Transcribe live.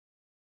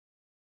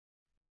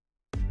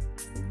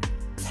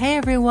Hey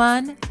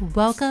everyone,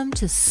 welcome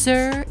to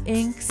Sir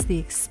Inc.'s The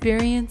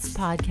Experience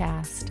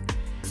Podcast,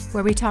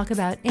 where we talk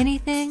about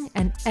anything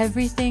and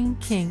everything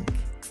kink.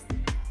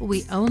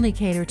 We only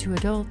cater to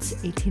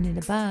adults 18 and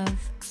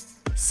above.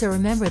 So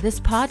remember, this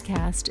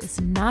podcast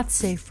is not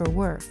safe for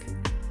work,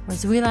 or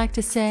as we like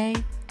to say,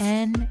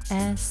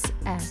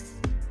 NSF.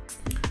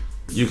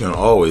 You can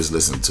always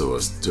listen to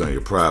us during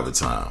your private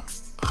time.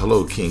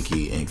 Hello,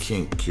 kinky and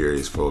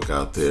kink-curious folk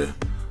out there.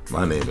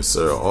 My name is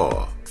Sir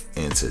Aw,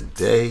 and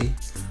today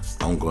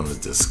I'm going to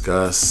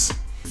discuss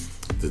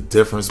the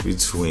difference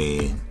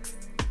between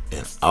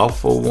an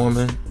alpha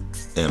woman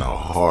and a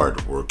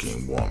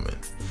hardworking woman.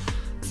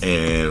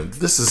 And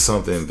this is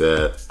something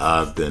that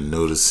I've been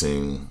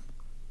noticing,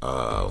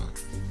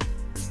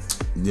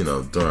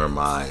 during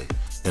my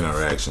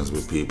interactions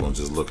with people and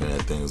just looking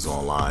at things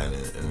online.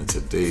 And in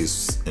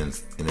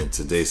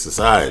today's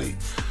society,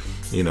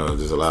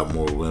 there's a lot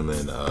more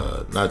women,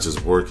 not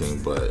just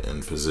working, but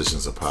in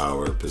positions of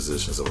power,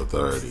 positions of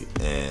authority.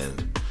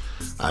 And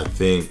I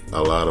think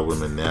a lot of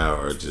women now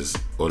are just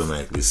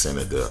automatically saying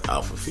that they're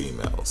alpha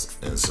females.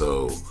 And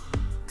so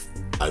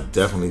I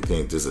definitely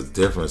think there's a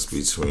difference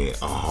between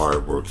a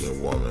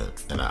hardworking woman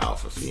and an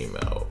alpha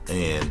female.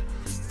 And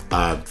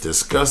I've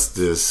discussed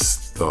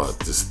this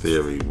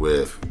theory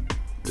with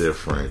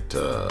different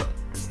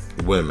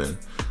women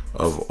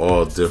of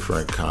all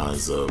different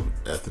kinds of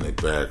ethnic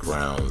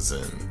backgrounds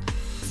and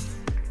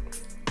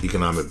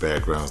economic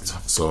backgrounds,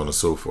 so on and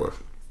so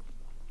forth.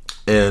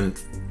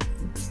 And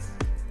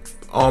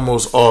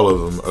almost all of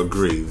them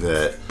agree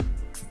that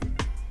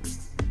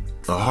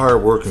a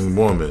hardworking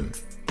woman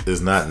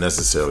is not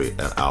necessarily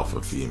an alpha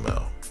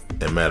female.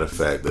 And matter of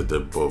fact, that they're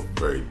both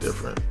very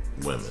different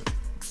women.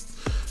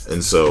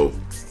 And so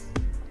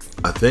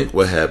I think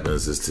what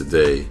happens is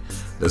today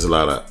there's a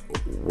lot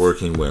of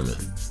working women,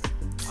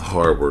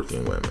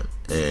 hardworking women.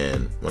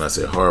 And when I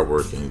say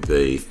hardworking,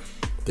 they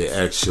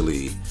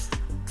actually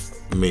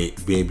may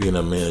be in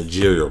a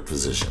managerial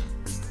position.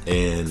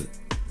 And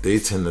they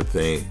tend to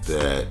think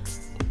that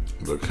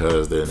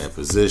because they're in that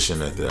position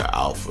that they're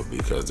alpha,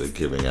 because they're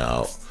giving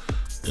out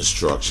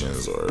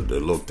instructions or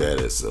they're looked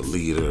at as a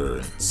leader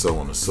and so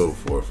on and so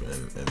forth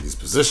in these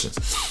positions.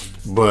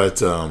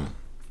 But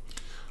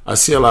I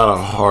see a lot of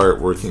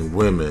hardworking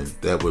women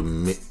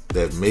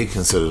that may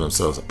consider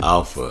themselves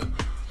alpha,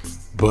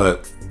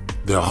 but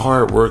they're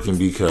hardworking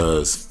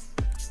because,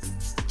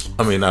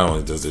 not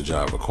only does their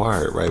job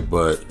require it, right,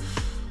 but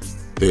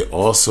they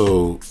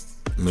also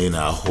may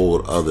not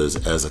hold others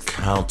as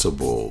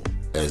accountable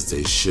as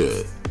they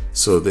should.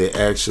 So they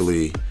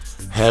actually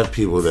have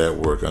people that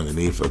work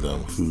underneath of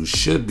them who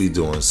should be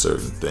doing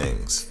certain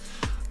things,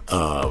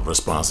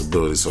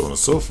 responsibilities, so on and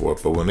so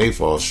forth. But when they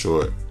fall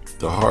short,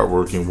 the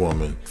hardworking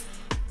woman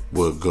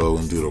will go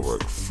and do the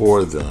work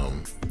for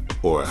them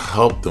or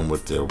help them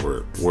with their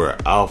work, where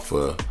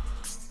alpha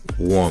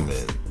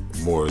woman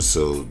more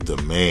so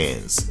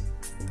demands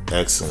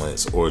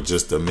excellence or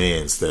just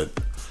demands that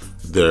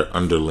their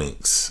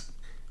underlings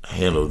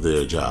handle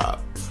their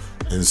job.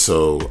 And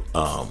so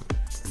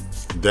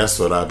that's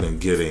what I've been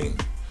getting.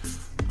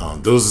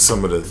 Those are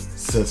some of the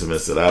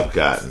sentiments that I've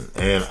gotten,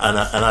 and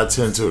I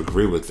tend to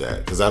agree with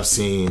that, because I've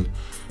seen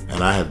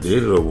and I have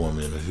dated a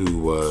woman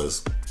who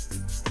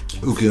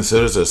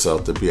considers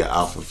herself to be an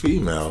alpha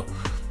female,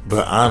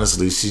 but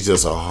honestly she's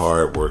just a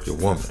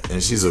hard-working woman,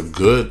 and she's a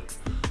good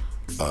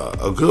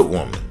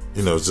woman.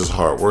 Just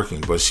hard-working,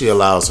 but she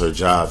allows her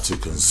job to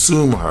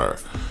consume her.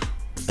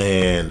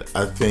 And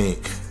I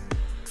think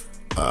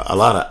a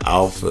lot of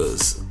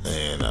alphas,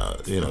 and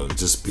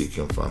just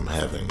speaking from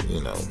having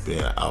being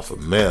an alpha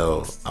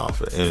male,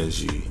 alpha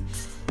energy,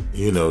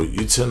 you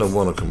tend to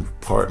want to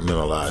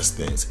compartmentalize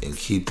things and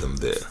keep them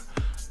there.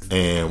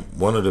 And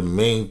one of the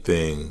main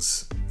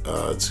things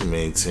to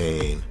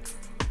maintain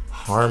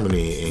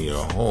harmony in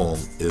your home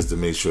is to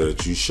make sure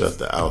that you shut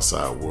the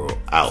outside world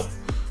out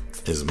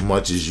as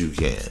much as you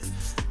can.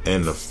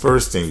 And the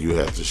first thing you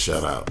have to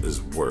shut out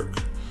is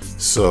work.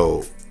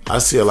 So I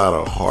see a lot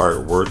of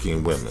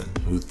hard-working women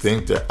who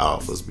think they're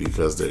alphas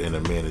because they're in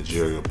a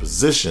managerial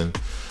position,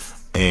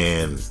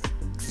 and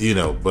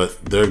but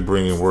they're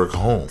bringing work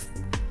home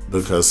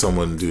because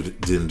someone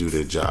didn't do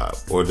their job,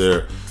 or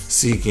they're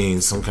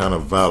seeking some kind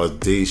of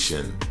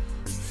validation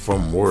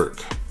from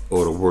work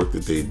or the work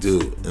that they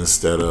do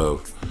instead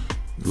of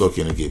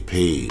looking to get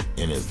paid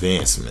in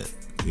advancement.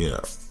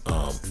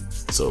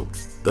 So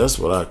that's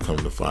what I come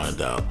to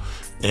find out.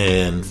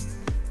 And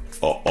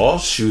an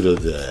offshoot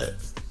of that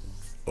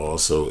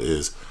also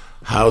is,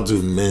 how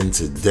do men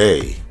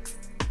today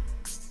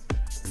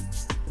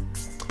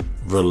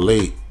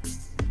relate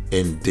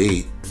and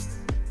date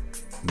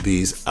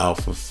these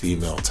alpha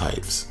female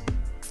types?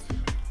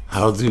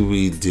 How do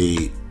we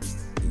date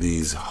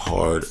these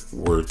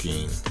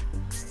hard-working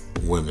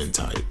women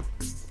type?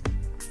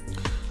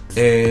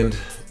 And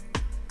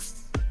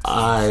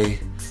I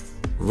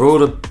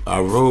wrote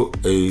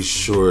a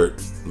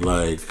short,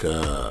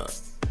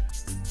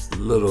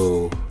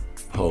 little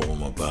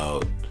poem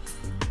about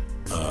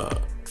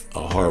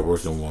a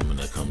hardworking woman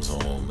that comes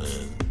home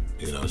and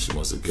She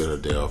wants to get her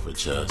day off her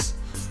chest.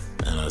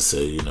 And I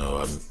say,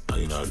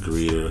 I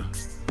greet her,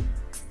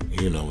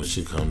 when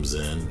she comes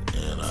in,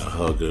 and I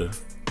hug her.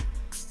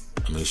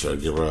 I make sure I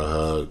give her a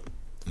hug,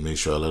 make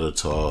sure I let her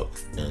talk.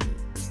 And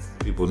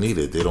people need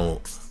it. They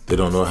don't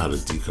know how to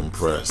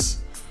decompress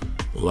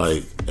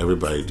like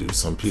everybody do.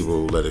 Some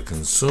people let it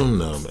consume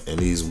them, and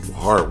these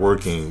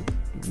hardworking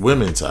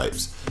women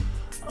types,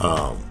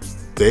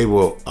 they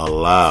will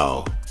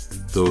allow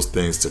those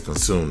things to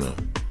consume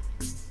them.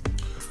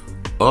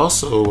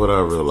 Also, what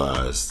I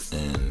realized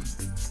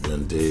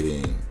when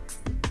dating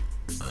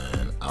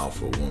an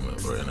alpha woman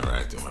or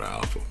interacting with an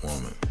alpha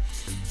woman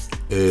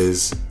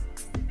is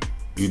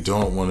you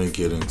don't want to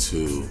get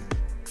into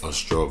a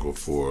struggle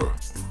for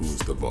who's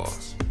the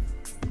boss.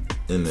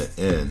 In the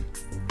end,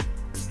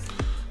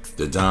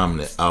 the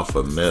dominant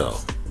alpha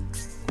male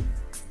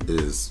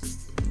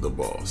is the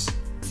boss.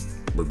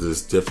 But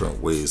there's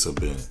different ways of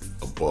being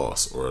a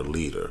boss or a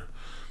leader.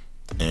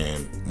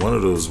 And one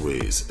of those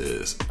ways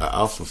is an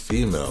alpha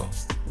female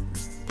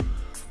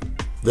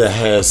that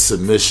has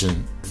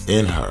submission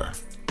in her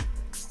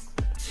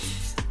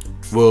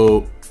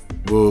will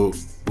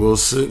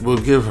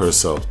give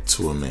herself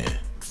to a man.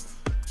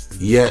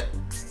 Yet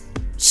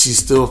she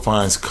still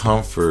finds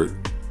comfort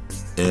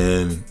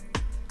in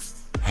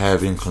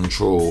having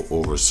control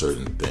over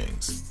certain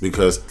things,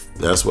 because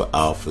that's what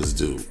alphas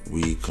do.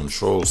 We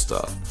control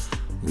stuff.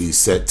 We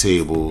set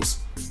tables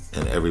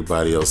and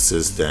everybody else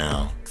sits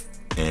down,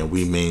 and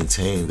we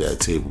maintain that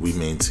table. We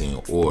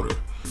maintain order.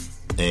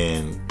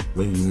 And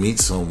when you meet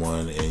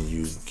someone and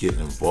you get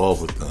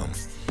involved with them,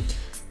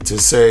 to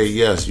say,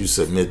 yes, you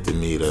submit to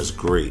me, that's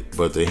great.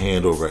 But to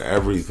hand over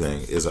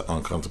everything is an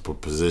uncomfortable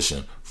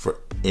position for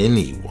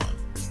anyone.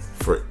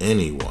 For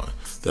anyone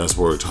that's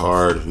worked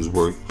hard,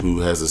 who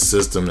has a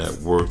system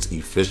that works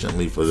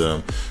efficiently for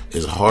them.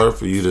 It's hard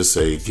for you to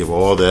say, give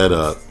all that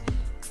up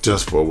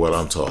just for what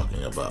I'm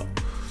talking about.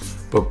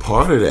 But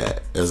part of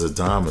that as a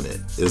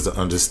dominant is to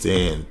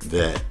understand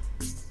that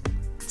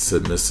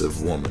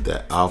submissive woman,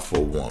 that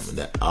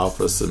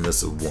alpha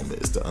submissive woman,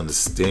 is to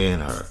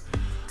understand her,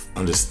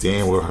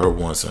 understand where her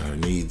wants and her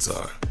needs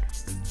are.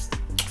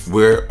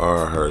 Where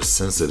are her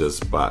sensitive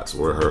spots,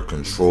 where her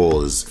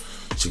control is.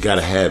 She got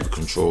to have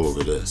control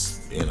over this.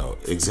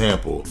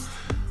 Example,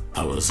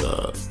 I was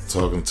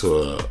talking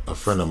to a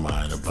friend of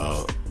mine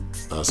about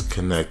us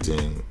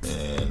connecting,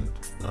 and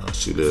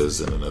she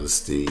lives in another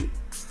state.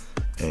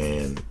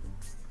 And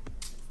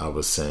I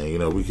was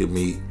saying, we could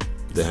meet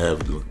to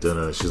have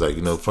dinner. She's like,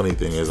 funny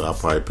thing is, I'll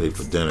probably pay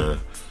for dinner.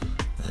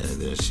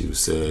 And then she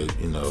said,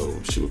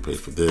 she would pay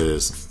for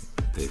this,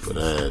 pay for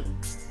that.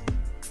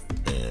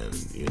 And,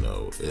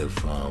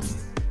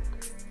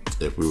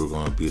 if we were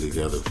going to be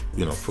together,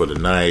 for the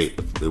night,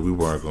 if we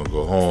weren't going to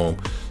go home,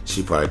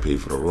 she'd probably pay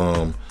for the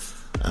room.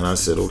 And I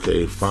said,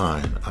 okay,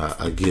 fine.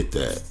 I get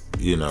that.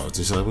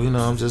 She's like,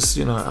 I'm just,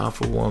 an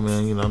alpha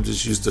woman. I'm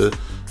just used to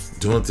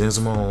doing things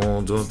on my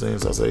own, doing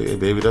things. I say, hey,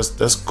 baby,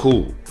 that's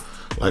cool.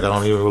 Like, I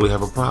don't even really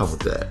have a problem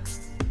with that.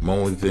 My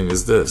only thing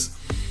is this.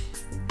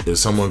 If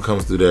someone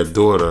comes through that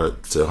door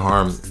to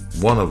harm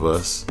one of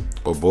us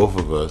or both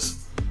of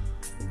us,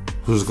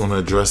 who's going to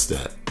address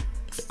that?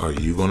 Are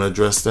you going to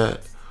address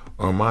that?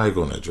 Or am I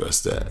going to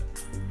address that?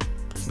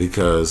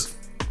 Because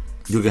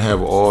you can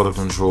have all the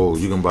control.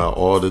 You can buy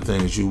all the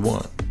things you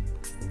want.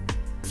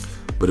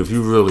 But if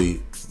you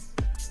really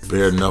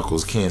bare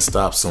knuckles can't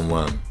stop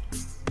someone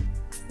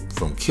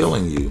from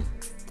killing you,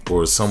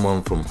 or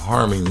someone from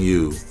harming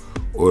you,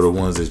 or the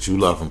ones that you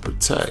love and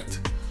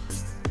protect,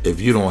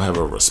 if you don't have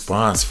a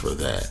response for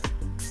that,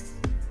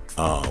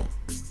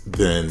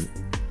 then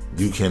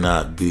you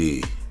cannot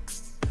be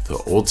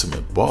the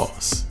ultimate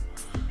boss.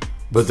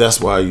 But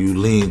that's why you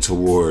lean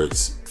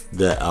towards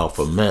that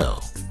alpha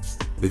male,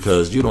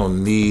 because you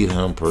don't need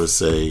him per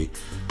se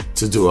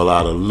to do a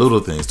lot of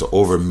little things, to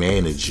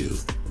overmanage you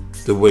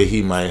the way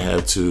he might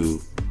have to,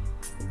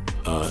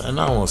 and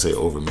I don't want to say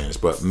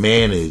overmanage, but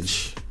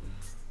manage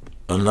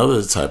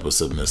another type of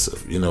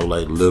submissive,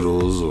 like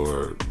littles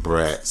or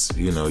brats.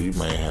 You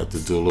might have to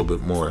do a little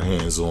bit more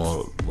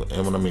hands-on,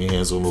 and when I mean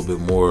hands-on, a little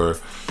bit more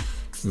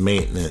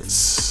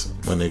maintenance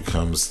when it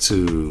comes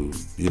to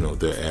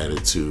their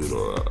attitude,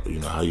 or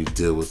how you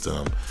deal with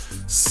them.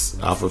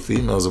 Alpha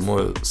females are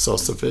more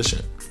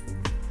self-sufficient.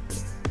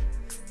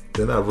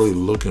 They're not really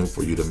looking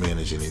for you to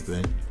manage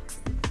anything.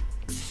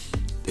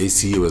 They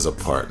see you as a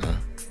partner.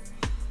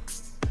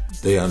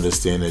 They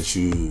understand that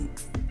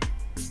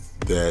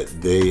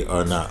they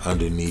are not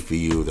underneath of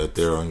you, that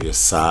they're on your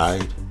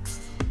side,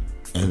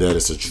 and that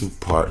it's a true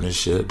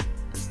partnership.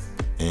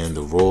 And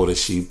the role that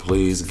she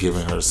plays,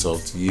 giving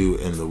herself to you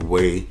in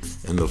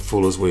the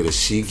fullest way that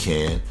she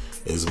can,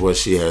 is what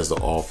she has to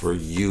offer.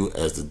 You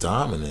as the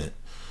dominant,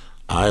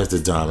 I as the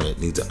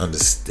dominant, need to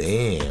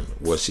understand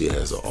what she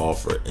has to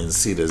offer and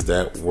see, does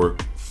that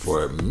work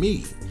for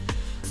me?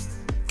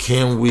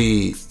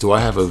 Do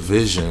I have a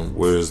vision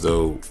whereas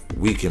though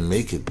we can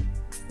make it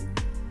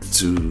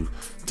to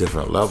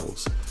different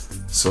levels?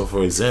 So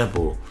for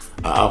example,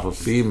 an alpha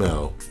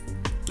female,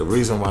 the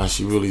reason why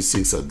she really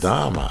seeks a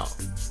dom out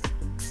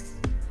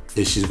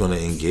if she's going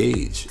to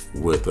engage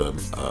with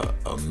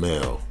a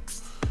male,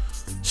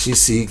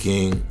 she's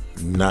seeking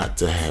not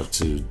to have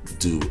to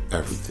do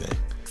everything.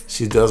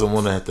 She doesn't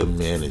want to have to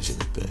manage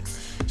anything.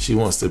 She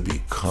wants to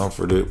be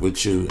comforted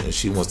with you, and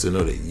she wants to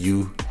know that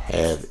you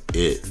have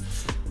it.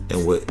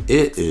 And what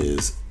it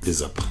is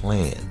a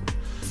plan.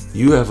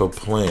 You have a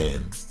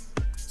plan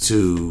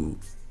to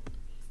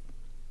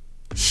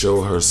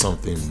show her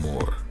something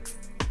more,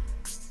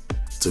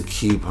 to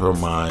keep her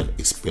mind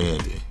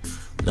expanding,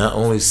 not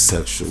only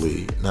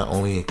sexually, not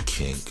only in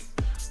kink,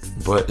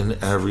 but in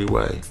every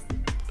way.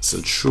 It's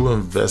a true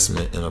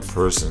investment in a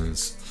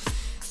person's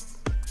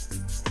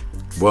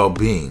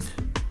well-being.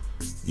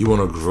 You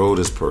want to grow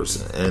this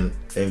person,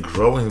 and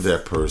growing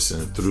that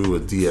person through a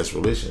DS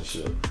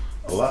relationship.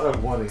 A lot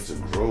of wanting to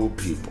grow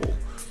people,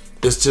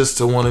 it's just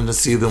to wanting to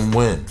see them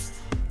win.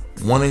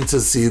 Wanting to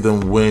see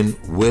them win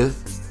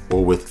with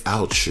or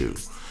without you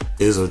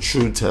is a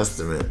true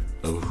testament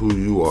of who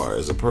you are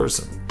as a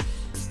person.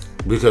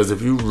 Because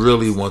if you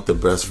really want the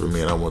best for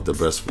me and I want the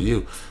best for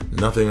you,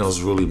 nothing else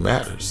really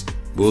matters.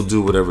 We'll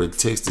do whatever it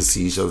takes to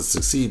see each other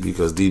succeed,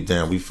 because deep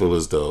down we feel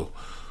as though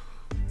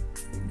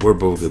we're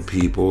both good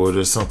people, or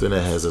there's something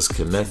that has us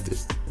connected.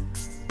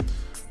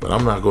 But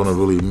I'm not going to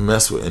really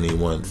mess with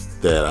anyone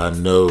that I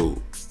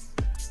know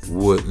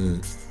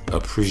wouldn't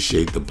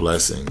appreciate the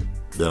blessing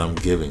that I'm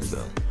giving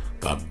them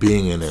by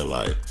being in their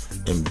life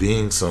and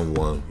being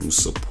someone who's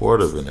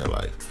supportive in their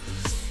life.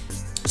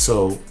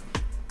 So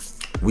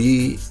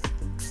we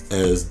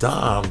as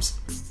doms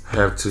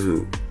have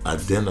to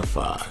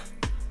identify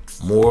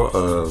more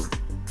of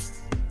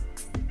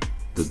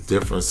the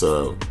difference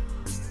of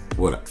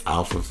what an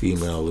alpha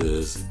female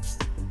is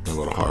and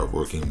what a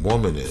hardworking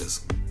woman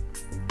is,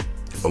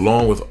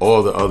 along with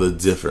all the other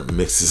different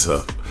mixes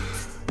of,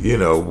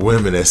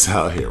 women that's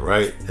out here,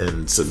 right?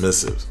 And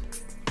submissives.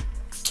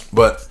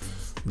 But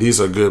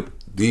these are good.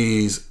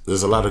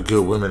 There's a lot of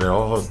good women in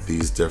all of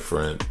these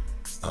different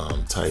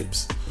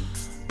types.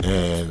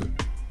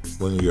 And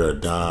when you're a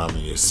dom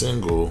and you're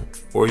single,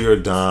 or you're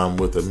a dom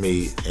with a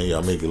mate and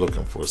y'all may be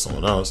looking for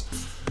someone else,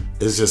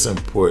 it's just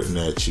important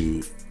that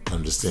you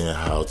understand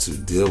how to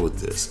deal with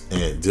this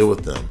and deal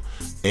with them.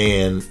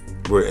 And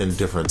we're in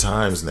different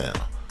times now,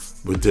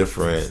 with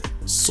different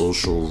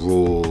social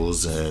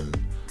rules and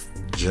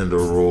gender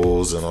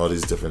roles and all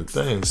these different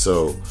things.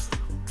 So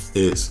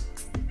it's,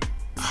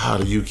 how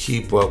do you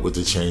keep up with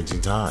the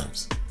changing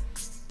times?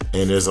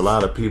 And there's a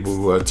lot of people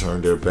who have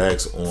turned their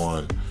backs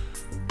on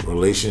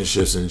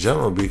relationships in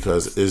general,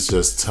 because it's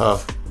just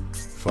tough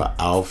for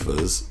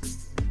alphas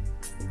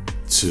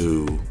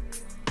to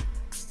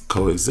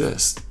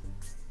coexist.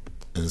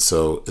 And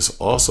so it's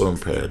also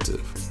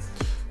imperative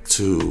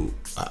to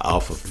an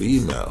alpha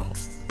female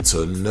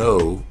to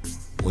know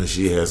when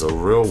she has a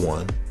real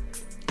one,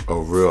 a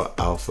real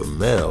alpha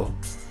male,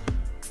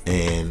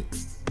 and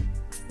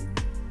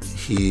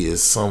he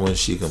is someone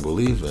she can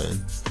believe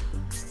in.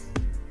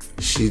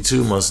 She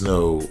too must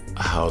know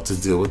how to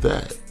deal with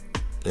that,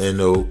 and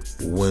know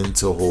when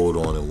to hold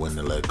on and when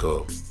to let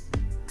go,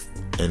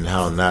 and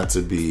how not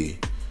to be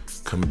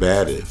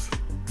combative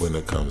when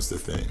it comes to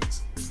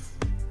things.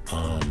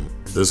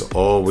 There's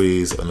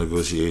always a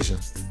negotiation.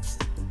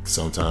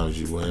 Sometimes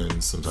you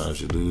win,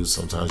 sometimes you lose,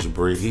 sometimes you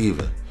break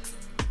even.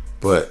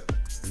 But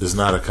it's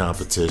not a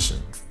competition.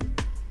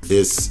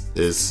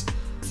 It's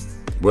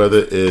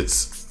whether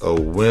it's a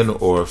win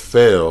or a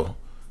fail,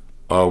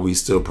 are we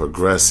still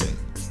progressing?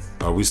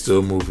 Are we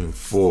still moving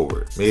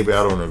forward? Maybe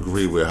I don't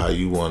agree with how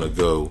you want to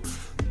go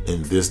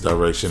in this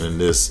direction in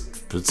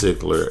this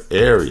particular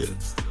area.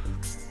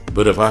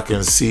 But if I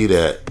can see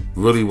that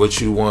really what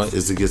you want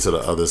is to get to the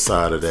other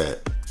side of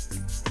that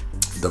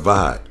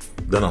divide,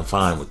 then I'm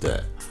fine with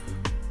that.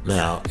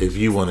 Now, if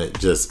you want to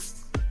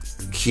just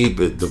keep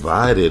it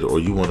divided, or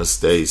you want to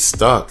stay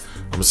stuck,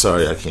 I'm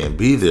sorry, I can't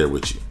be there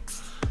with you.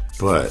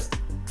 But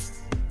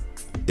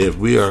if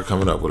we are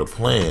coming up with a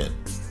plan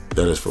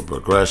that is for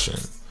progression,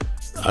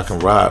 I can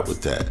ride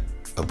with that,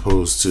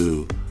 opposed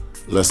to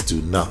let's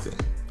do nothing.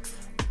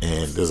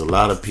 And there's a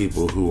lot of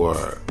people who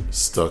are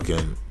stuck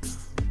in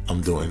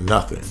I'm doing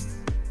nothing,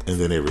 and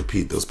then they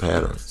repeat those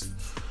patterns.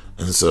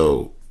 And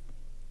so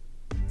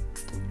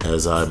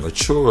as I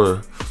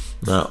mature,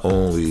 not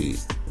only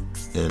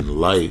in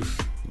life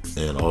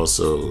and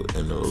also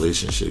in the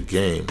relationship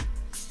game,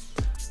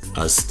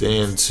 I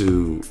stand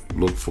to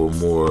look for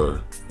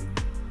more,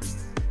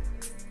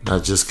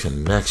 not just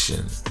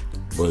connection,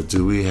 but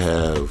do we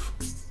have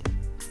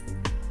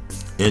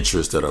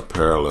interests that are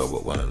parallel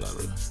with one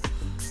another?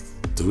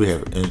 Do we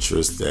have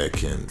interests that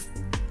can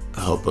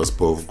help us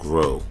both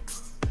grow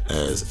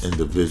as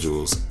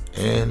individuals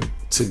and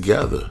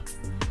together?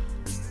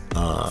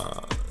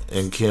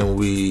 And can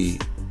we,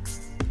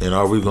 and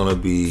are we going to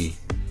be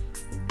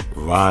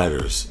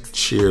riders,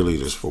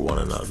 cheerleaders for one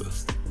another?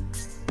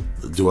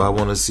 Do I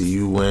want to see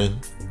you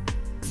win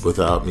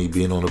without me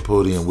being on the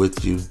podium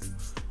with you,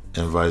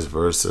 and vice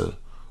versa?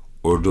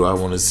 Or do I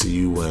want to see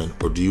you win,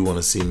 or do you want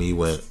to see me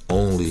win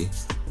only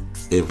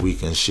if we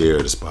can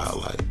share the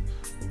spotlight?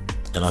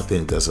 And I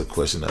think that's a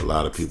question that a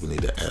lot of people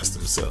need to ask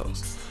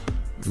themselves.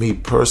 Me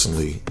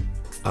personally,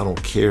 I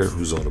don't care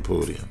who's on the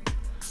podium.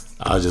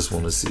 I just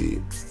want to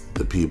see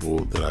the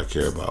people that I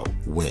care about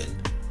win.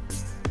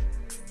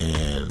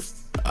 And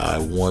I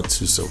want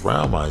to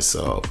surround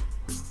myself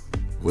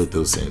with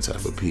those same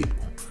type of people.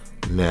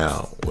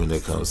 Now, when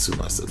it comes to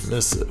my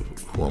submissive,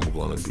 who I'm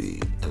going to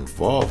be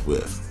involved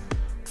with,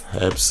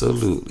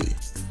 absolutely,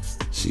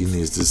 she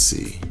needs to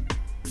see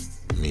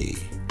me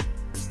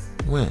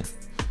win.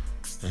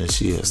 And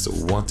she has to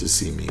want to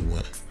see me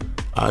win.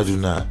 I do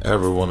not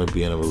ever want to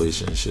be in a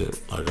relationship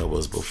like I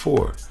was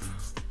before,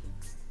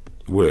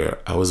 where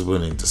I was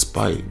winning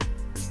despite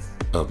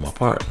of my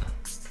partner.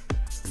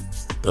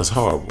 That's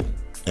horrible.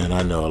 And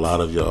I know a lot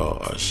of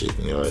y'all are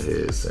shaking your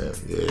heads saying,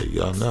 yeah,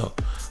 y'all know.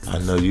 I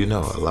know you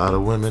know. A lot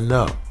of women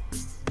know.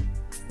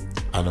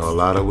 I know a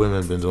lot of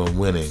women been doing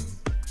winning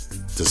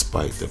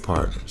despite their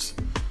partners.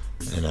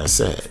 And that's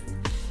sad.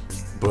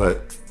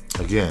 But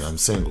again, I'm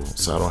single,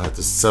 so I don't have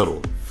to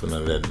settle for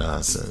none of that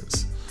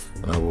nonsense.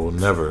 And I will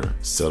never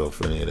settle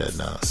for any of that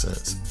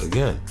nonsense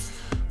again.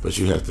 But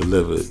you have to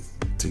live it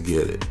to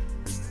get it.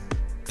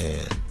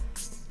 And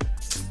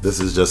this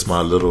is just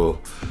my little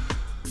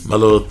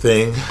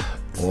thing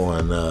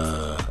on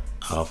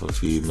alpha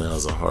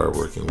females or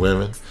hardworking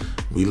women.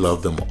 We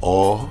love them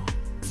all.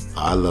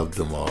 I love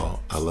them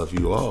all. I love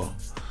you all.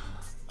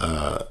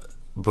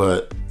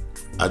 But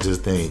I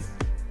just think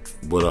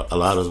what a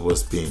lot of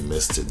what's being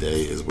missed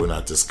today is we're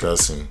not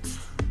discussing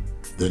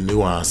the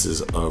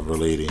nuances of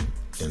relating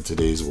in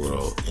today's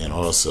world. And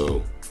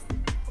also,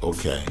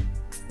 okay,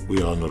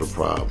 we all know the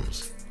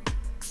problems,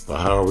 but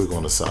how are we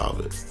going to solve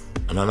it?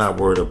 And I'm not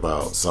worried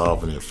about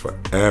solving it for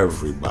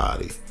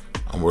everybody.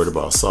 I'm worried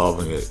about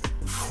solving it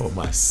for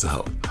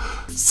myself,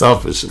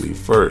 selfishly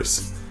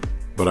first.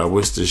 But I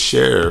wish to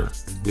share,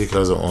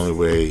 because the only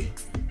way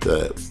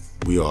that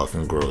we all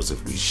can grow is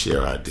if we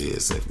share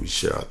ideas, if we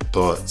share our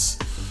thoughts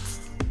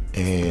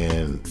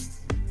and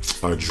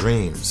our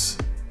dreams,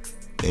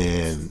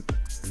 and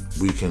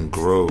we can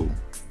grow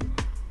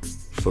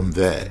from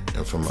that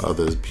and from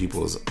other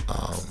people's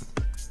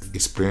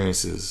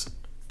experiences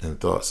and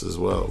thoughts as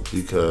well.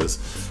 Because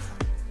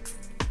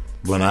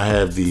when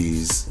I do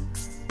these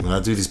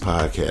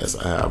podcasts,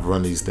 I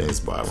run these things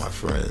by my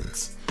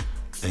friends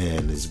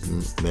and these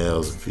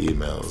males and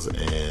females,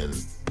 and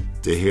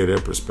they hear their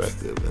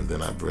perspective, and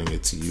then I bring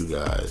it to you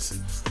guys.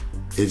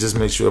 It just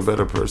makes you a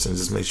better person. It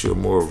just makes you a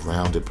more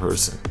rounded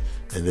person.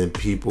 And then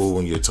people,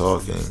 when you're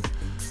talking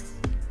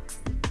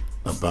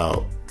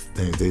about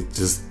things, they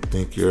just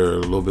think you're a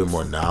little bit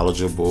more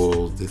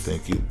knowledgeable. They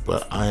think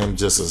but I am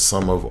just a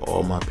sum of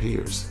all my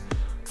peers.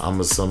 I'm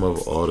a sum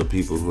of all the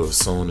people who have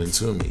sown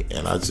into me.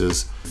 And I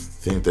just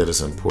think that it's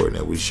important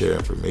that we share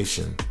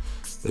information,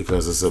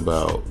 because it's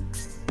about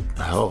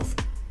health.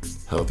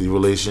 Healthy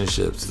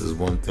relationships is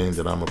one thing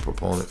that I'm a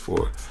proponent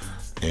for.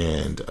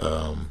 And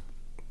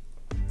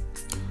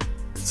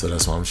so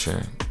that's why I'm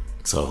sharing.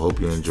 So I hope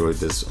you enjoyed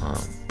this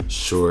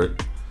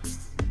short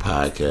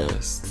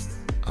podcast.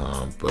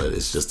 But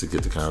it's just to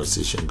get the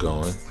conversation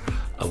going.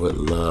 I would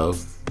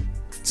love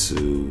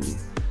to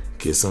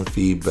get some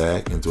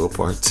feedback and do a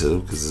part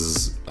 2,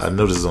 because I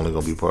know this is only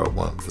going to be part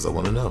 1, because I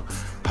want to know,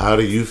 how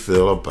do you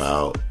feel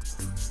about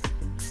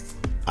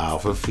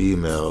alpha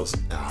females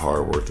and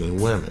hardworking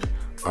women?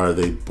 Are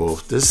they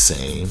both the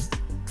same,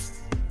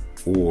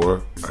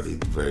 or are they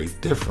very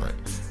different?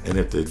 And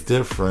if they're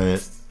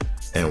different,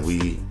 and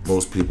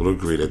most people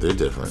agree that they're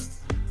different,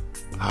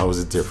 how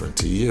is it different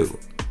to you?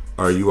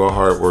 Are you a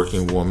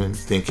hardworking woman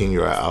thinking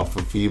you're an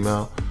alpha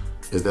female?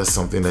 Is that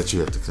something that you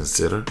have to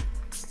consider?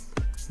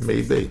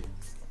 Maybe.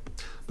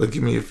 But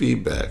give me your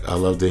feedback. I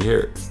love to hear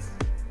it.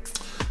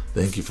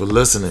 Thank you for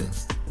listening.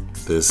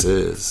 This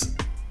is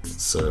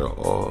Sir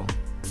All.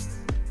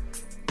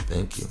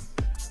 Thank you.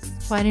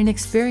 Quite an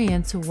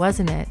experience,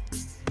 wasn't it?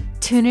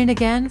 Tune in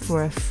again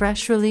for a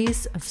fresh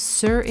release of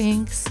Sir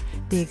Inc.'s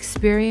The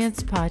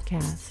Experience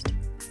podcast.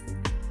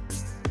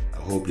 I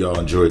hope y'all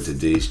enjoyed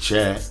today's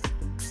chat.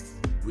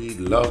 We'd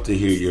love to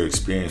hear your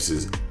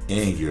experiences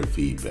and your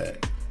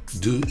feedback.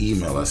 Do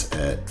email us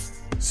at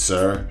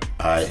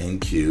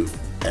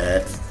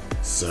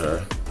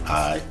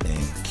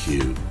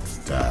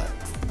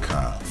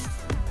sirinq@sirinq.com.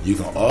 You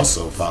can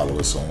also follow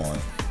us on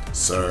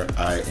Sir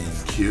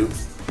INQ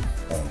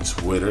on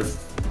Twitter,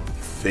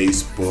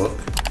 Facebook,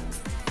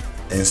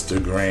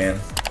 Instagram,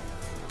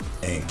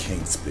 and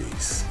King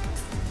Space.